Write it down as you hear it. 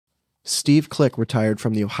Steve Click retired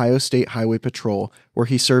from the Ohio State Highway Patrol, where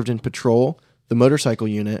he served in patrol, the motorcycle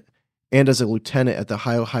unit, and as a lieutenant at the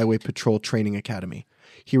Ohio Highway Patrol Training Academy.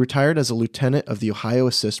 He retired as a lieutenant of the Ohio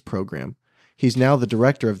Assist program. He's now the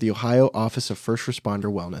director of the Ohio Office of First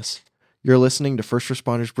Responder Wellness. You're listening to First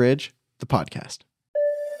Responders Bridge, the podcast.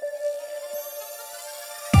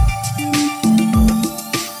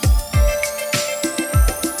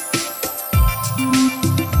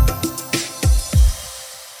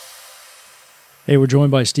 Hey, we're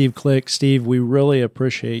joined by Steve Click. Steve, we really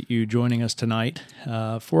appreciate you joining us tonight.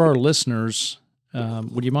 For our listeners,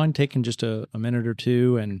 would you mind taking just a minute or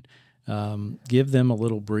two and give them a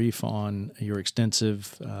little brief on your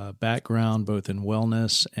extensive background, both in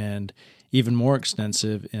wellness and even more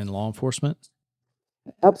extensive in law enforcement?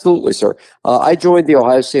 Absolutely, sir. I joined the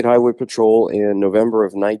Ohio State Highway Patrol in November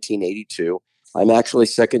of 1982. I'm actually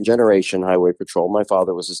second generation Highway Patrol. My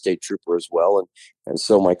father was a state trooper as well, and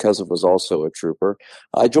so my cousin was also a trooper.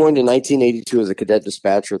 I joined in 1982 as a cadet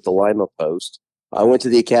dispatcher at the Lima Post. I went to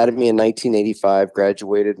the academy in 1985,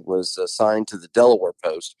 graduated, was assigned to the Delaware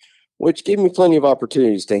Post, which gave me plenty of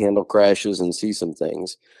opportunities to handle crashes and see some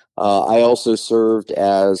things. I also served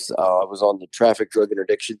as, I was on the traffic drug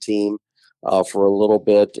interdiction team for a little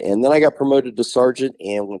bit, and then I got promoted to sergeant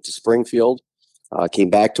and went to Springfield. Came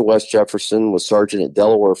back to West Jefferson, was sergeant at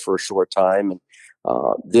Delaware for a short time. And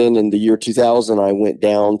then in the year 2000, I went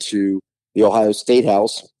down to the Ohio State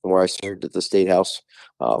House, where I served at the State House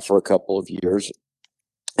for a couple of years.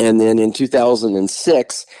 And then in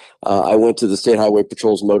 2006, I went to the State Highway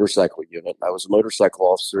Patrol's motorcycle unit. I was a motorcycle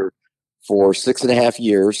officer for 6.5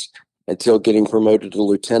 years until getting promoted to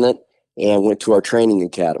lieutenant and went to our training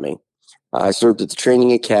academy. I served at the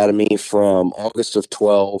training academy from August of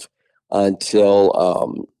 12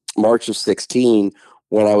 until March of 16,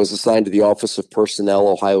 when I was assigned to the Office of Personnel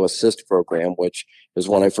Ohio Assist program, which is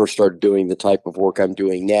when I first started doing the type of work I'm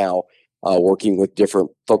doing now, working with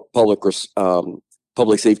different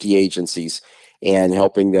public safety agencies and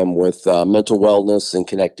helping them with mental wellness and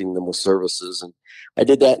connecting them with services. And I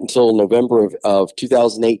did that until November of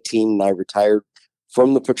 2018, and I retired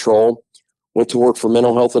from the patrol, went to work for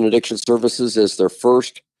Mental Health and Addiction Services as their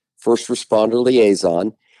first responder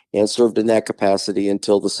liaison, and served in that capacity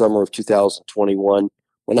until the summer of 2021,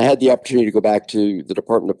 when I had the opportunity to go back to the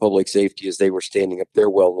Department of Public Safety as they were standing up their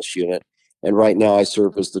wellness unit. And right now I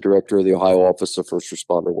serve as the director of the Ohio Office of First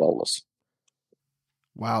Responder Wellness.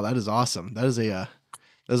 Wow, that is awesome. There's a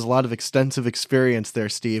lot of extensive experience there,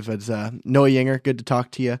 Steve. It's Noah Yinger, good to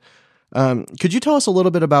talk to you. Could you tell us a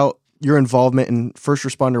little bit about your involvement in first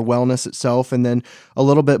responder wellness itself, and then a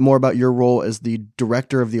little bit more about your role as the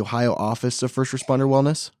director of the Ohio Office of First Responder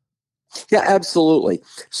Wellness? Yeah, absolutely.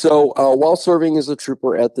 So while serving as a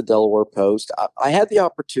trooper at the Delaware Post, I had the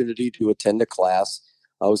opportunity to attend a class.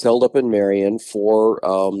 I was held up in Marion for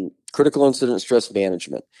critical incident stress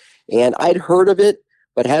management. And I'd heard of it,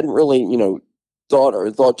 but hadn't really,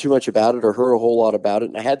 thought too much about it or heard a whole lot about it.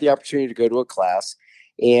 And I had the opportunity to go to a class.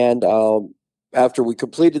 And after we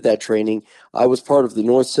completed that training, I was part of the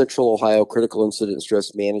North Central Ohio Critical Incident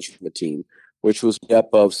Stress Management Team, which was made up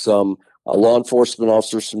of some law enforcement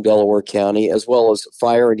officers from Delaware County, as well as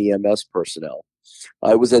fire and EMS personnel.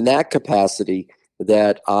 It was in that capacity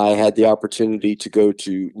that I had the opportunity to go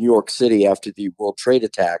to New York City after the World Trade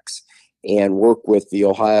attacks and work with the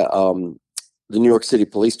New York City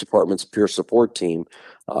Police Department's peer support team.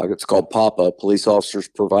 It's called PAPA, Police Officers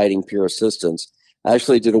Providing Peer Assistance. I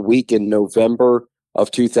actually did a week in November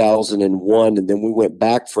of 2001, and then we went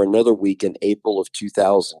back for another week in April of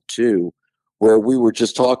 2002, where we were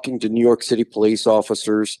just talking to New York City police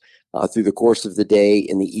officers through the course of the day.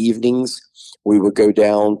 In the evenings, we would go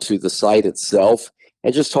down to the site itself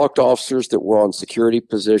and just talk to officers that were on security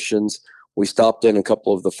positions. We stopped in a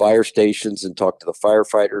couple of the fire stations and talked to the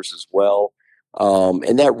firefighters as well.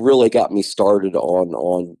 And that really got me started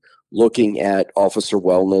on looking at officer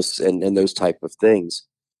wellness and those type of things.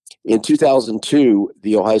 In 2002,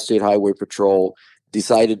 the Ohio State Highway Patrol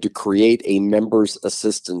decided to create a members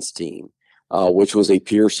assistance team, which was a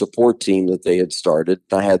peer support team that they had started.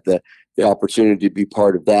 I had the opportunity to be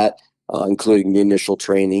part of that, including the initial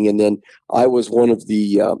training. And then I was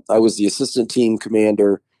I was the assistant team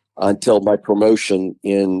commander until my promotion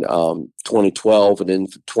in 2012. And in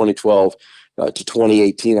 2012 to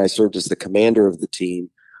 2018, I served as the commander of the team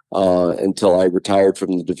until I retired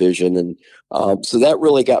from the division. And so that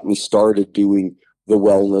really got me started doing the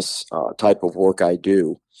wellness type of work I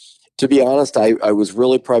do. To be honest, I was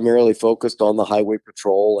really primarily focused on the highway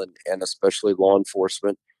patrol and especially law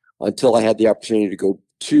enforcement until I had the opportunity to go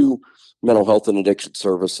to mental health and addiction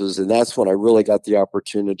services. And that's when I really got the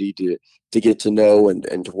opportunity to get to know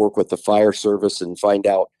and to work with the fire service and find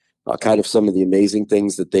out kind of some of the amazing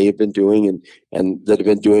things that they have been doing and that have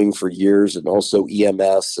been doing for years, and also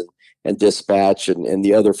EMS and dispatch and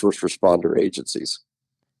the other first responder agencies.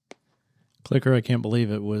 Clicker, I can't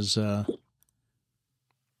believe it was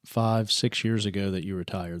 5-6 years ago that you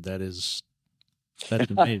retired. That's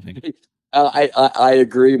amazing. I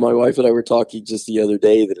agree. My wife and I were talking just the other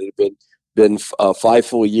day that it had been 5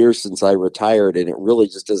 full years since I retired, and it really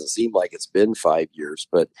just doesn't seem like it's been 5 years.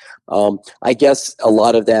 But I guess a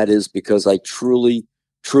lot of that is because I truly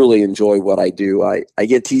enjoy what I do. I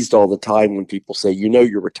get teased all the time when people say,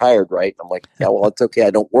 you're retired, right? I'm like, yeah, well, it's okay.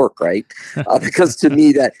 I don't work, right? Because to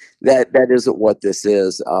me, that isn't what this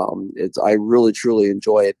is. I really, truly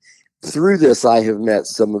enjoy it. Through this, I have met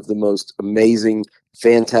some of the most amazing,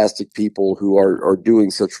 fantastic people who are doing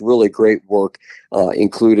such really great work,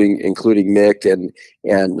 including Mick and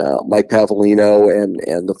Mike Pavolino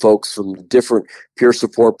and the folks from the different peer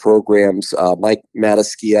support programs, Mike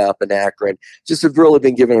Mataskia up in Akron. Just have really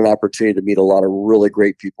been given an opportunity to meet a lot of really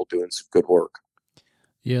great people doing some good work.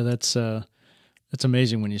 Yeah, that's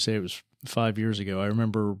amazing when you say it was 5 years ago. I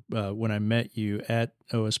remember when I met you at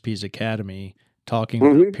OSP's Academy, talking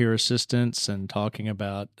about peer assistance and talking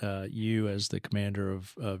about you as the commander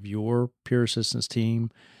of your peer assistance team.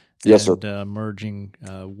 Yes, and, sir. Merging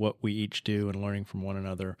what we each do and learning from one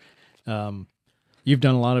another. You've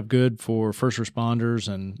done a lot of good for first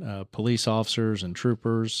responders and police officers and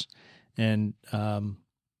troopers, and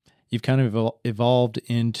you've kind of evolved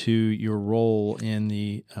into your role in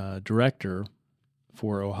the director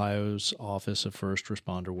for Ohio's Office of First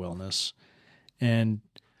Responder Wellness. And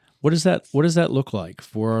what does that look like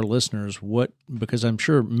for our listeners? Because I'm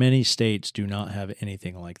sure many states do not have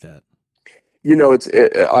anything like that.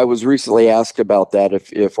 I was recently asked about that,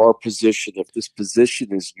 if this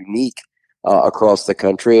position is unique across the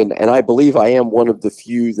country, and I believe I am one of the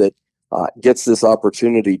few that gets this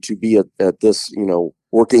opportunity to be at this,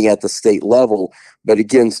 working at the state level, but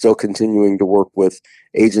again, still continuing to work with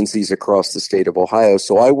agencies across the state of Ohio.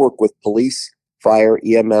 So I work with police, fire,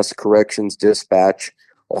 EMS, corrections, dispatch,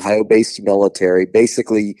 Ohio-based military.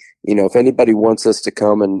 Basically, if anybody wants us to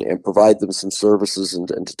come and provide them some services and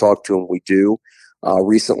to talk to them, we do.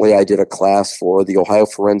 Recently, I did a class for the Ohio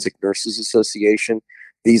Forensic Nurses Association.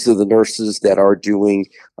 These are the nurses that are doing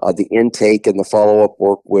the intake and the follow-up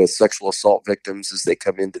work with sexual assault victims as they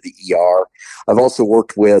come into the ER. I've also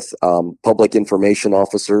worked with public information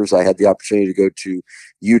officers. I had the opportunity to go to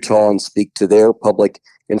Utah and speak to their Public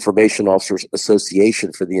Information Officers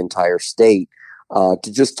Association for the entire state.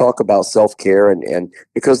 To just talk about self-care and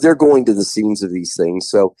because they're going to the scenes of these things.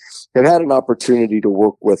 So I've had an opportunity to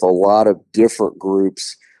work with a lot of different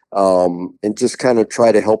groups and just kind of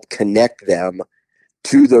try to help connect them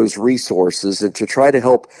to those resources and to try to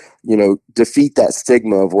help, defeat that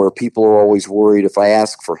stigma of where people are always worried if I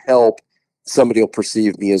ask for help, somebody will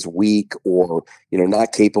perceive me as weak or,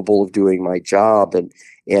 not capable of doing my job. And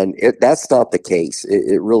that's not the case.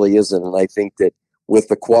 It really isn't. And I think that with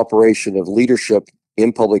the cooperation of leadership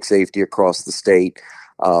in public safety across the state,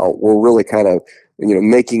 we're really kind of,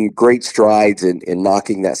 making great strides in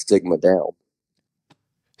knocking that stigma down.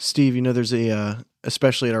 Steve, there's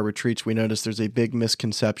especially at our retreats, we notice there's a big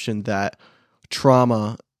misconception that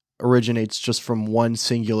trauma originates just from one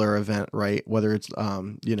singular event, right? Whether it's,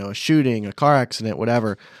 a shooting, a car accident,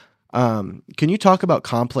 whatever. Can you talk about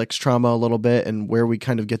complex trauma a little bit and where we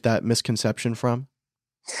kind of get that misconception from?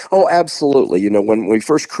 Oh, absolutely. When we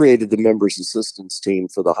first created the members assistance team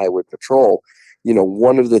for the Highway Patrol,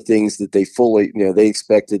 one of the things that they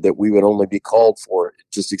expected that we would only be called for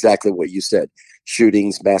just exactly what you said,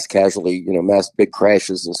 shootings, mass casualty, mass big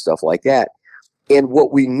crashes and stuff like that. And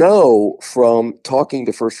what we know from talking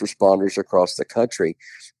to first responders across the country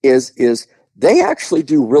is they actually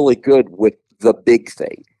do really good with the big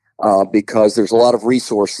thing because there's a lot of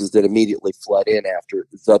resources that immediately flood in after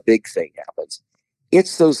the big thing happens.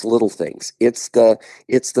 It's those little things. It's the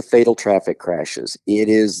fatal traffic crashes. It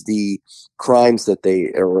is the crimes that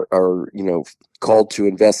they are called to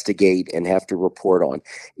investigate and have to report on.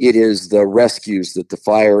 It is the rescues that the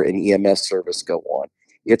fire and EMS service go on.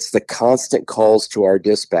 It's the constant calls to our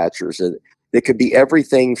dispatchers. It could be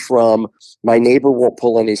everything from my neighbor won't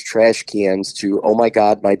pull in his trash cans to, oh my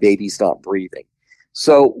God, my baby's not breathing.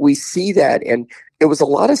 So we see that, and it was a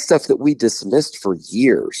lot of stuff that we dismissed for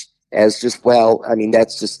years as just,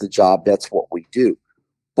 that's just the job. That's what we do.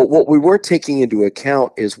 But what we weren't taking into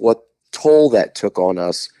account is what toll that took on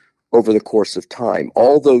us over the course of time.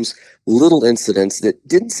 All those little incidents that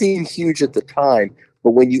didn't seem huge at the time,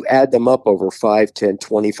 but when you add them up over 5, 10,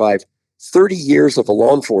 25, 30 years of a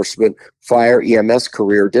law enforcement, fire, EMS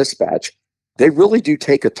career, dispatch, they really do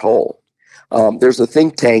take a toll. There's a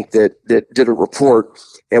think tank that did a report,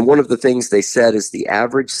 and one of the things they said is the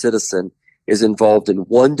average citizen is involved in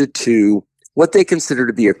 1 to 2 what they consider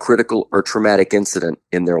to be a critical or traumatic incident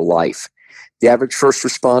in their life. The average first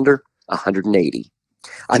responder, 180.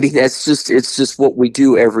 I mean, it's just what we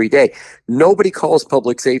do every day. Nobody calls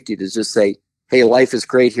public safety to just say, hey, life is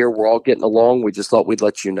great here. We're all getting along. We just thought we'd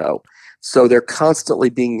let you know. So they're constantly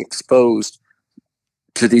being exposed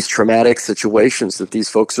to these traumatic situations that these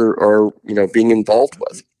folks are being involved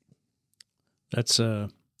with. That's a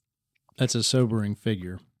sobering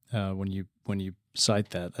figure when you cite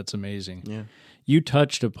that. That's amazing. Yeah. You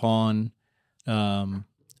touched upon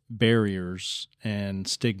barriers and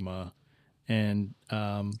stigma, and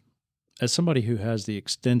as somebody who has the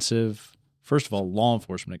extensive, first of all, law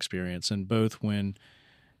enforcement experience, and both when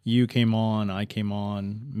you came on, I came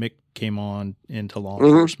on, Mick came on into law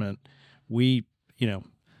enforcement,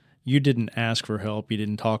 you didn't ask for help. You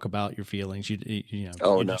didn't talk about your feelings. You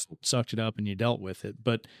just sucked it up and you dealt with it.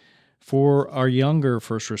 But for our younger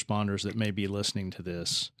first responders that may be listening to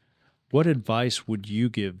this, what advice would you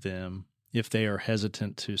give them if they are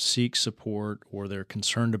hesitant to seek support or they're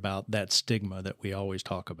concerned about that stigma that we always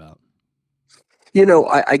talk about?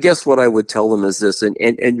 I guess what I would tell them is this,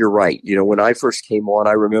 and you're right. When I first came on,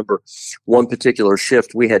 I remember one particular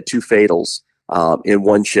shift, we had 2 fatals in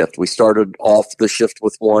one shift. We started off the shift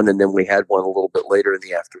with one, and then we had one a little bit later in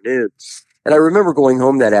the afternoon. And I remember going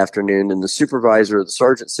home that afternoon and the supervisor or the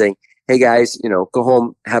sergeant saying, hey guys, go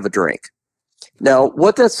home, have a drink. Now,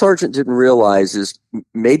 what that sergeant didn't realize is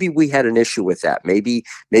maybe we had an issue with that. Maybe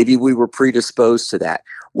we were predisposed to that.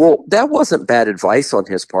 Well, that wasn't bad advice on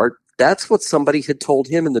his part. That's what somebody had told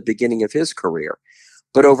him in the beginning of his career.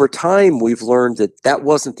 But over time, we've learned that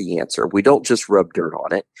wasn't the answer. We don't just rub dirt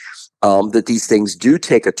on it, that these things do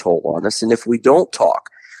take a toll on us. And if we don't talk,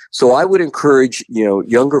 so I would encourage,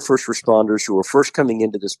 younger first responders who are first coming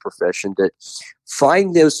into this profession to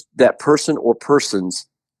find that person or persons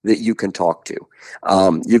that you can talk to.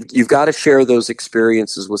 You've got to share those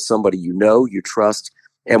experiences with somebody you trust,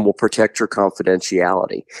 and will protect your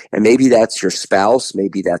confidentiality. And maybe that's your spouse,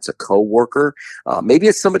 maybe that's a coworker, maybe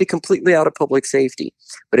it's somebody completely out of public safety.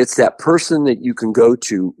 But it's that person that you can go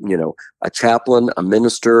to, a chaplain, a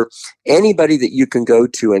minister, anybody that you can go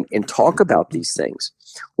to and talk about these things.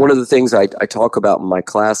 One of the things I talk about in my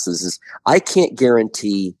classes is I can't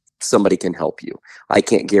guarantee somebody can help you. I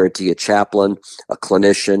can't guarantee a chaplain, a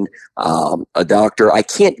clinician, a doctor. I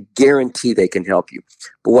can't guarantee they can help you.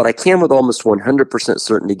 But what I can with almost 100%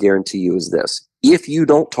 certainty guarantee you is this. If you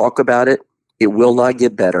don't talk about it, it will not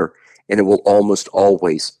get better, and it will almost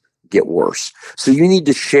always get worse. So you need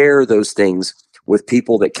to share those things with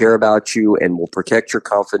people that care about you and will protect your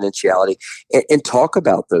confidentiality, and talk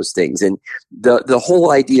about those things. And the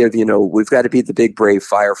whole idea of, we've got to be the big brave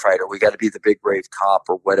firefighter, we got to be the big brave cop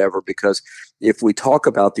or whatever, because if we talk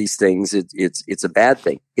about these things, it's a bad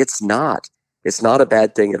thing. It's not. It's not a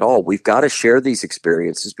bad thing at all. We've got to share these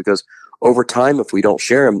experiences, because over time, if we don't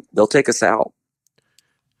share them, they'll take us out.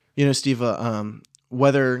 Steve,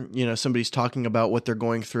 whether, somebody's talking about what they're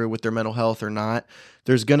going through with their mental health or not,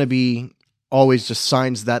 there's going to be always just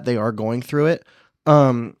signs that they are going through it.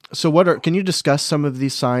 So can you discuss some of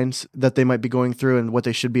these signs that they might be going through and what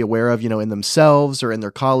they should be aware of, in themselves or in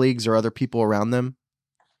their colleagues or other people around them?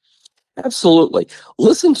 Absolutely.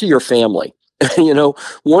 Listen to your family.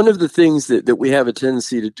 One of the things that we have a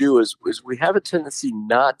tendency to do is we have a tendency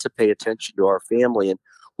not to pay attention to our family. And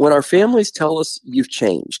when our families tell us you've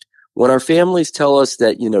changed, when our families tell us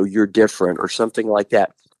that, you're different or something like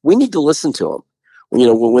that, we need to listen to them.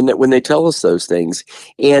 When they tell us those things,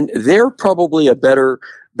 and they're probably a better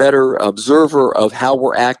observer of how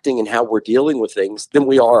we're acting and how we're dealing with things than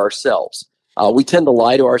we are ourselves. We tend to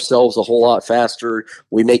lie to ourselves a whole lot faster.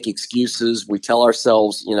 We make excuses. We tell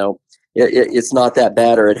ourselves, it's not that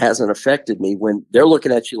bad, or it hasn't affected me, when they're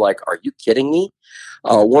looking at you like, are you kidding me?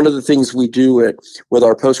 One of the things we do with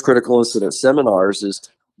our post-critical incident seminars is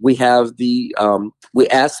we have we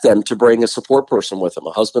ask them to bring a support person with them,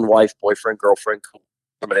 a husband, wife, boyfriend, girlfriend,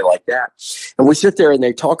 somebody like that. And we sit there and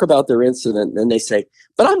they talk about their incident, and then they say,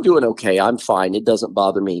 but I'm doing okay. I'm fine. It doesn't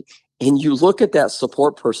bother me. And you look at that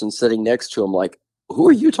support person sitting next to them like, who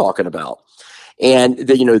are you talking about? And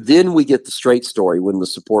then we get the straight story when the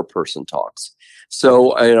support person talks.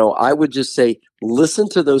 So, I would just say, listen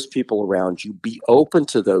to those people around you, be open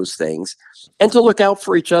to those things, and to look out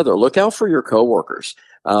for each other. Look out for your coworkers.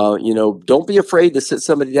 Don't be afraid to sit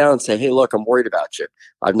somebody down and say, hey, look, I'm worried about you.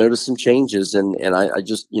 I've noticed some changes, and I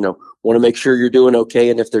just, want to make sure you're doing okay,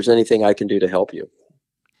 and if there's anything I can do to help you.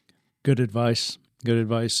 Good advice. Good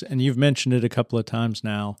advice. And you've mentioned it a couple of times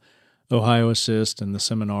now, Ohio Assist and the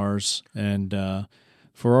seminars. And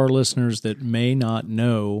for our listeners that may not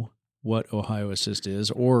know what Ohio Assist is,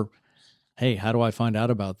 or, hey, how do I find out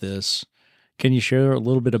about this? Can you share a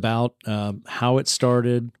little bit about how it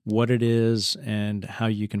started, what it is, and how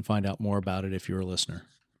you can find out more about it if you're a listener?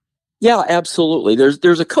 Yeah, absolutely.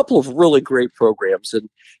 There's a couple of really great programs,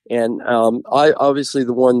 and I obviously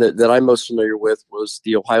the one that I'm most familiar with was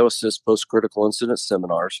the Ohio Assist Post Critical Incident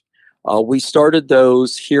Seminars. We started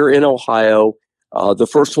those here in Ohio. The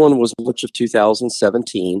first one was March of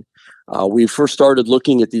 2017. We first started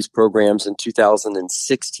looking at these programs in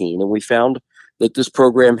 2016, and we found that this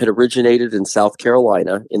program had originated in South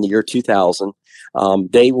Carolina in the year 2000.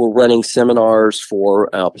 They were running seminars for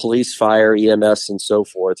police, fire, EMS, and so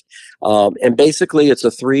forth. And basically, it's a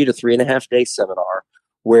 3 to 3.5 day seminar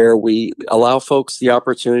where we allow folks the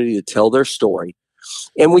opportunity to tell their story.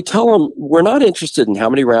 And we tell them we're not interested in how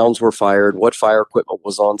many rounds were fired, what fire equipment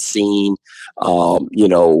was on scene. We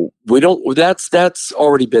don't. That's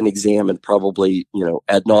already been examined, probably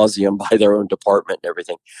ad nauseum by their own department and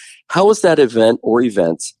everything. How is that event or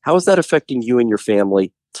events? How is that affecting you and your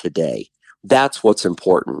family today? That's what's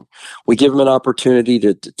important. We give them an opportunity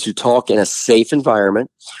to talk in a safe environment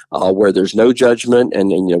where there's no judgment,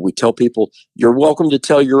 and we tell people you're welcome to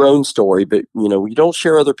tell your own story, but you don't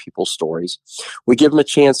share other people's stories. We give them a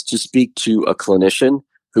chance to speak to a clinician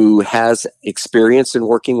who has experience in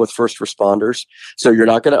working with first responders. So you're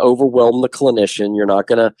not going to overwhelm the clinician. You're not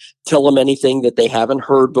going to tell them anything that they haven't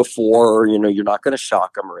heard before, or you're not going to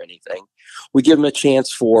shock them or anything. We give them a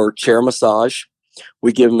chance for chair massage.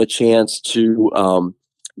 We give them a chance to,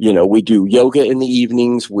 we do yoga in the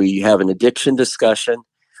evenings. We have an addiction discussion.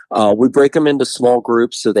 We break them into small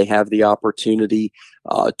groups so they have the opportunity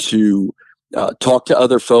to talk to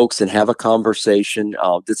other folks and have a conversation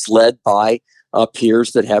that's led by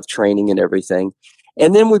peers that have training and everything.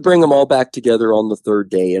 And then we bring them all back together on the third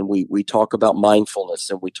day, and we talk about mindfulness,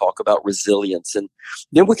 and we talk about resilience. And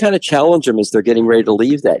then we kind of challenge them as they're getting ready to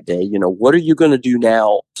leave that day. What are you going to do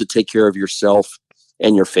now to take care of yourself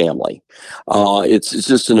and your family? It's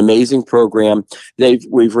just an amazing program.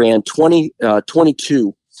 We've ran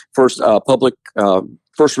 22 first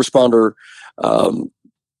responder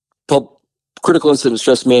critical incident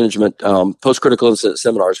stress management post-critical incident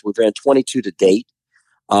seminars. We've ran 22 to date.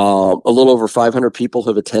 A little over 500 people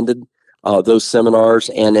have attended those seminars,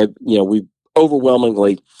 and we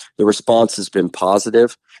overwhelmingly the response has been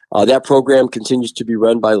positive. That program continues to be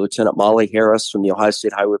run by Lieutenant Molly Harris from the Ohio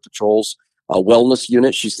State Highway Patrol's wellness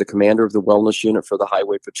unit. She's the commander of the wellness unit for the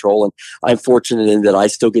Highway Patrol, and I'm fortunate in that I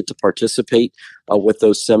still get to participate with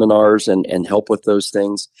those seminars and help with those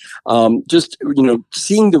things. Just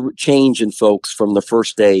seeing the change in folks from the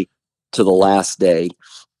first day to the last day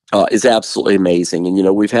is absolutely amazing.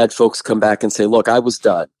 And we've had folks come back and say, "Look, I was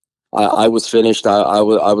done. I was finished. I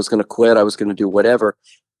was going to quit. I was going to do whatever."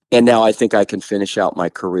 And now I think I can finish out my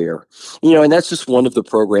career. And that's just one of the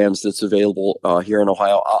programs that's available here in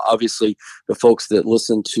Ohio. Obviously, the folks that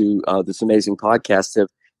listen to this amazing podcast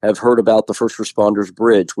have heard about the First Responders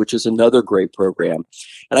Bridge, which is another great program.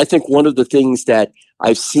 And I think one of the things that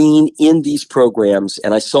I've seen in these programs,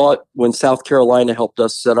 and I saw it when South Carolina helped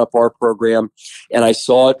us set up our program, and I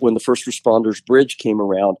saw it when the First Responders Bridge came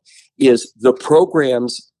around, is the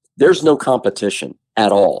programs, there's no competition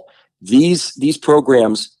at all. These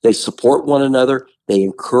programs, they support one another. They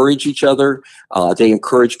encourage each other. They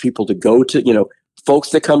encourage people to go to, folks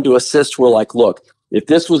that come to assist. We're like, look, if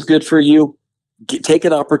this was good for you, take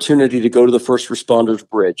an opportunity to go to the First Responders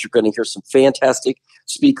Bridge. You're going to hear some fantastic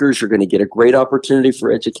speakers. You're going to get a great opportunity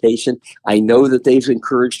for education. I know that they've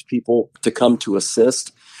encouraged people to come to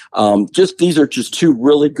assist. These are just two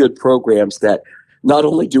really good programs that not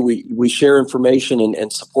only do we share information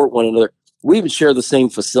and support one another, we even share the same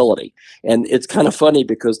facility. And it's kind of funny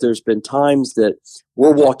because there's been times that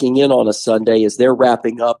we're walking in on a Sunday as they're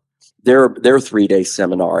wrapping up their 3-day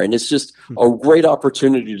seminar. And it's just a great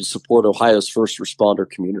opportunity to support Ohio's first responder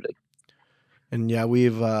community. And yeah,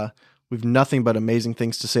 we've nothing but amazing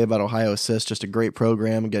things to say about Ohio Assist. Just a great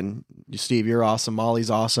program. Again, Steve, you're awesome. Molly's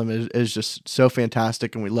awesome. It's just so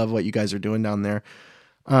fantastic. And we love what you guys are doing down there.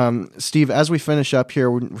 Steve, as we finish up here,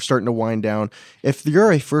 we're starting to wind down. If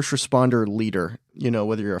you're a first responder leader,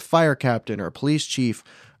 whether you're a fire captain or a police chief,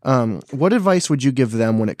 what advice would you give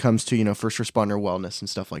them when it comes to, first responder wellness and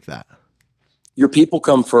stuff like that? Your people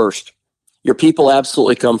come first. Your people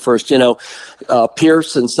absolutely come first.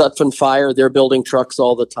 Pierce and Sutphen Fire, they're building trucks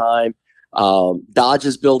all the time. Dodge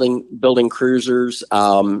is building cruisers.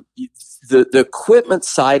 The equipment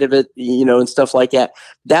side of it, and stuff like that,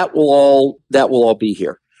 that will all be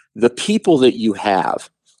here. the people that you have,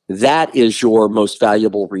 that is your most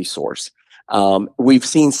valuable resource. We've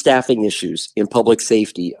seen staffing issues in public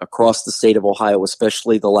safety across the state of Ohio,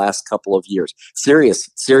 especially the last couple of years. Serious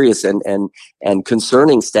and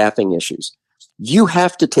concerning staffing issues. You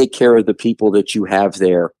have to take care of the people that you have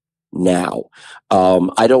there now.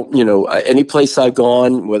 I don't, any place I've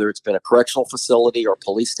gone, whether it's been a correctional facility or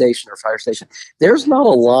police station or fire station, there's not a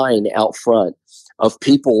line out front of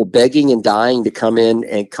people begging and dying to come in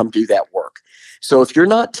and come do that work. So if you're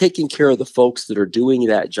not taking care of the folks that are doing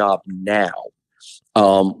that job now,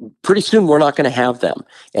 pretty soon we're not going to have them.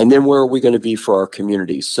 And then where are we going to be for our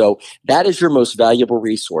communities? So that is your most valuable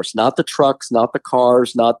resource, not the trucks, not the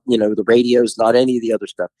cars, not, the radios, not any of the other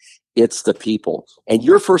stuff. It's the people. And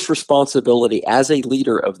your first responsibility as a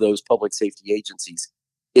leader of those public safety agencies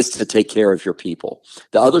is to take care of your people.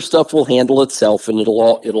 The other stuff will handle itself and it'll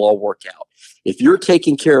all work out. If you're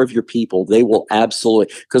taking care of your people, they will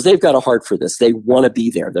absolutely, because they've got a heart for this. They want to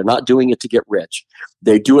be there. They're not doing it to get rich.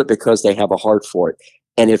 They do it because they have a heart for it.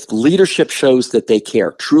 And if leadership shows that they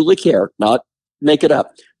care, truly care, not make it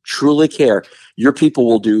up, truly care, your people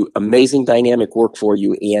will do amazing dynamic work for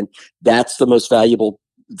you. And that's the most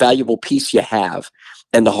valuable piece you have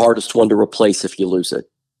and the hardest one to replace if you lose it.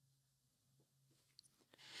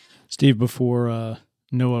 Steve, before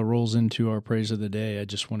Noah rolls into our praise of the day, I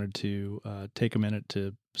just wanted to take a minute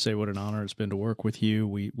to say what an honor it's been to work with you.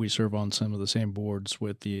 We serve on some of the same boards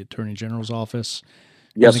with the Attorney General's office.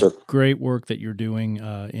 Yes, sir. Great work that you're doing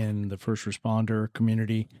in the first responder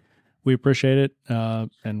community. We appreciate it,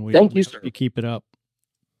 and Thank you, sir. You keep it up.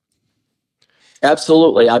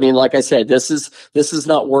 Absolutely. I mean, like I said, this is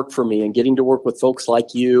not work for me, and getting to work with folks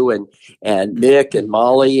like you and Nick and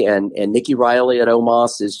Molly and Nikki Riley at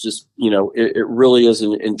OMOS is just, it really is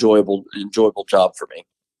an enjoyable job for me.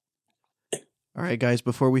 All right, guys,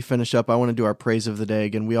 before we finish up, I want to do our praise of the day.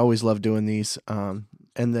 Again, we always love doing these, end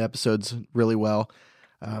the episodes really well.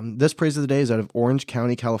 This praise of the day is out of Orange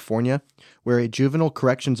County, California, where a juvenile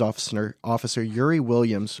corrections officer Yuri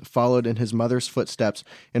Williams followed in his mother's footsteps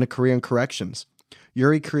in a career in corrections.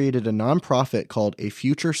 Yuri created a nonprofit called A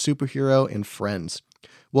Future Superhero and Friends.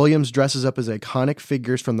 Williams dresses up as iconic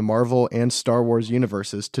figures from the Marvel and Star Wars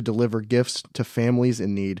universes to deliver gifts to families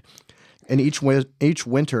in need. And each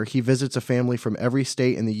winter, he visits a family from every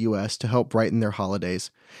state in the U.S. to help brighten their holidays.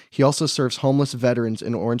 He also serves homeless veterans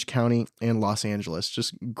in Orange County and Los Angeles.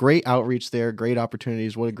 Just great outreach there, great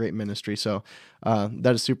opportunities. What a great ministry. So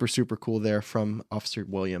that is super, super cool there from Officer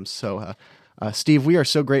Williams. So, Steve, we are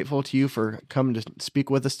so grateful to you for coming to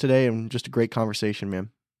speak with us today, and just a great conversation,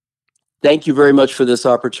 man. Thank you very much for this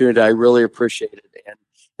opportunity. I really appreciate it.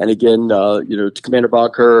 And again, to Commander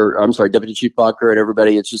Deputy Chief Bacher and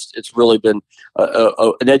everybody, it's really been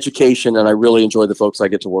an education, and I really enjoy the folks I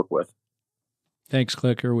get to work with. Thanks,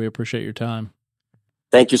 Clicker. We appreciate your time.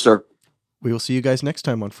 Thank you, sir. We will see you guys next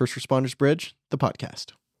time on First Responders Bridge, the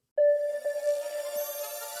podcast.